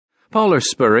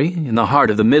Polersbury, in the heart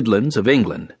of the Midlands of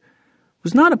England,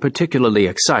 was not a particularly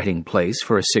exciting place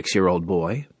for a 6-year-old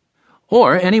boy,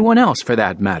 or anyone else for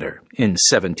that matter, in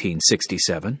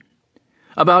 1767.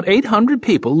 About 800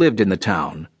 people lived in the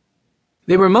town.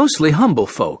 They were mostly humble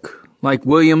folk, like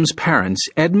William's parents,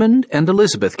 Edmund and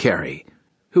Elizabeth Carey,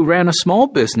 who ran a small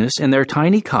business in their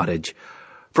tiny cottage,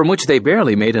 from which they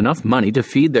barely made enough money to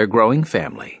feed their growing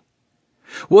family.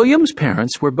 William's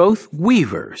parents were both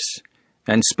weavers,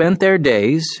 and spent their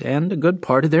days, and a good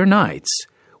part of their nights,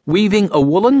 weaving a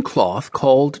woolen cloth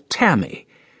called tammy,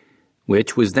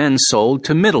 which was then sold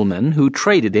to middlemen who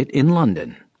traded it in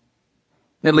London.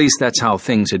 At least that's how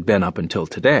things had been up until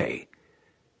today.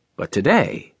 But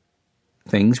today,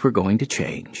 things were going to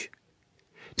change.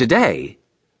 Today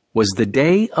was the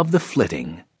day of the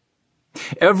flitting.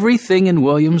 Everything in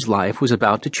William's life was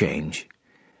about to change,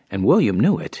 and William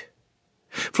knew it.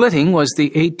 Flitting was the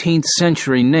 18th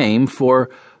century name for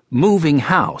moving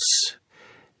house,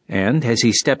 and as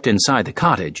he stepped inside the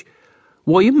cottage,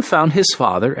 William found his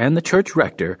father and the church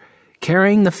rector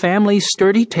carrying the family's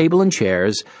sturdy table and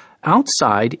chairs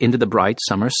outside into the bright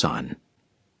summer sun.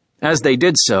 As they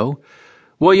did so,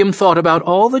 William thought about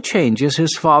all the changes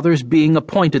his father's being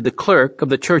appointed the clerk of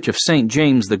the Church of St.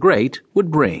 James the Great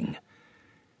would bring.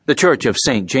 The Church of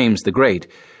St. James the Great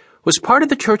was part of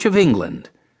the Church of England,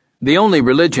 the only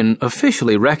religion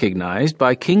officially recognized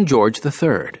by King George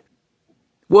III.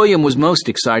 William was most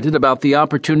excited about the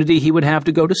opportunity he would have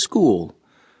to go to school.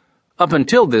 Up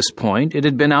until this point, it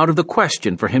had been out of the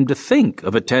question for him to think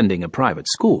of attending a private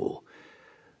school.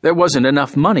 There wasn't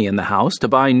enough money in the house to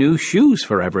buy new shoes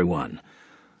for everyone,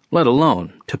 let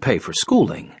alone to pay for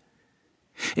schooling.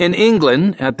 In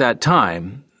England, at that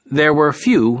time, there were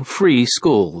few free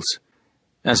schools.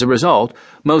 As a result,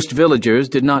 most villagers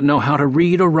did not know how to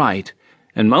read or write,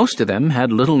 and most of them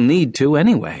had little need to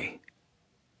anyway.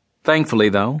 Thankfully,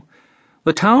 though,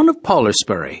 the town of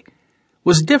Polersbury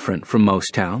was different from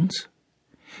most towns.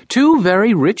 Two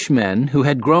very rich men who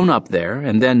had grown up there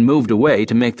and then moved away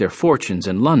to make their fortunes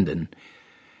in London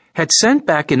had sent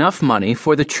back enough money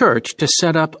for the church to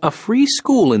set up a free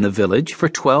school in the village for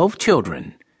 12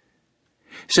 children.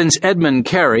 Since Edmund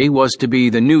Carey was to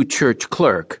be the new church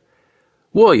clerk,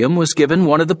 William was given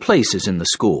one of the places in the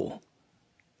school.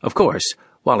 Of course,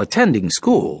 while attending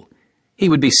school, he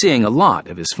would be seeing a lot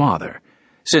of his father,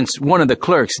 since one of the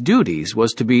clerk's duties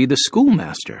was to be the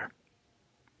schoolmaster.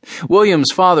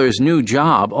 William's father's new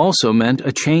job also meant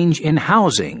a change in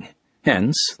housing,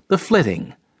 hence the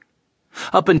flitting.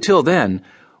 Up until then,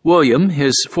 William,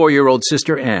 his 4-year-old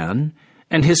sister Anne,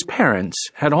 and his parents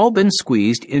had all been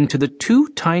squeezed into the 2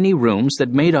 tiny rooms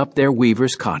that made up their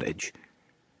weaver's cottage.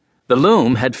 The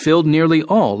loom had filled nearly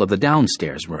all of the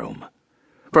downstairs room.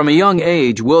 From a young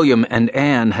age, William and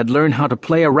Anne had learned how to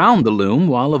play around the loom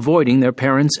while avoiding their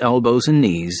parents' elbows and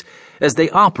knees as they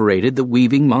operated the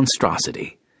weaving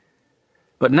monstrosity.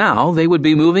 But now they would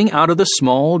be moving out of the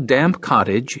small, damp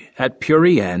cottage at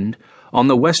Pury End, on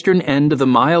the western end of the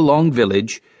mile-long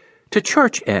village, to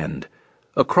Church End,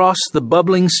 across the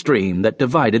bubbling stream that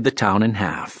divided the town in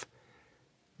half.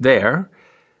 There,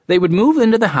 they would move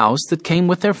into the house that came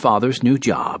with their father's new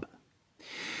job.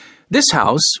 This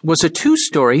house was a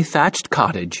 2-story thatched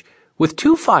cottage with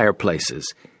 2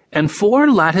 fireplaces and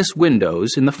 4 lattice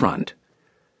windows in the front.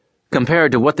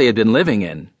 Compared to what they had been living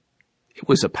in, it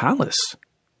was a palace.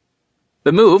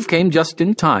 The move came just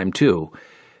in time, too,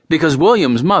 because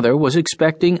William's mother was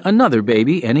expecting another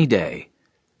baby any day.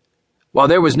 While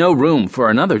there was no room for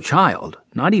another child,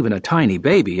 not even a tiny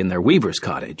baby in their weaver's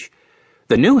cottage,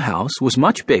 the new house was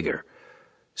much bigger,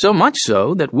 so much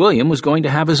so that William was going to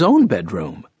have his own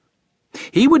bedroom.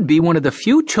 He would be one of the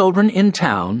few children in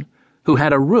town who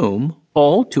had a room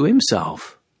all to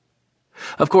himself.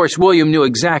 Of course, William knew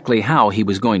exactly how he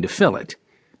was going to fill it.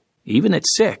 Even at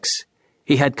 6,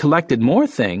 he had collected more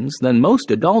things than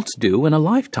most adults do in a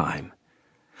lifetime.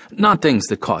 Not things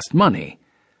that cost money,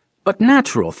 but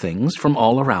natural things from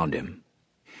all around him.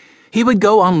 He would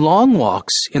go on long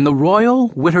walks in the royal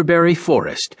Witterberry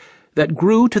forest that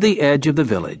grew to the edge of the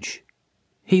village.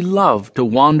 He loved to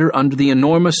wander under the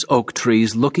enormous oak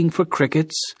trees looking for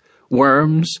crickets,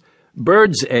 worms,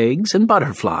 birds' eggs, and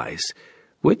butterflies,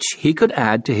 which he could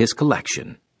add to his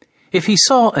collection. If he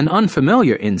saw an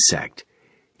unfamiliar insect,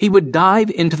 he would dive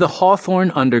into the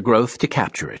hawthorn undergrowth to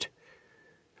capture it.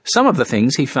 Some of the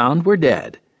things he found were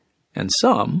dead, and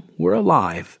some were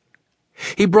alive.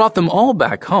 He brought them all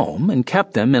back home and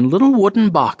kept them in little wooden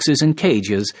boxes and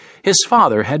cages his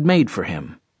father had made for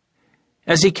him.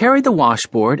 As he carried the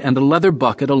washboard and a leather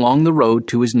bucket along the road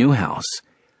to his new house,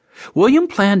 William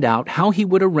planned out how he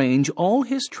would arrange all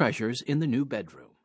his treasures in the new bedroom.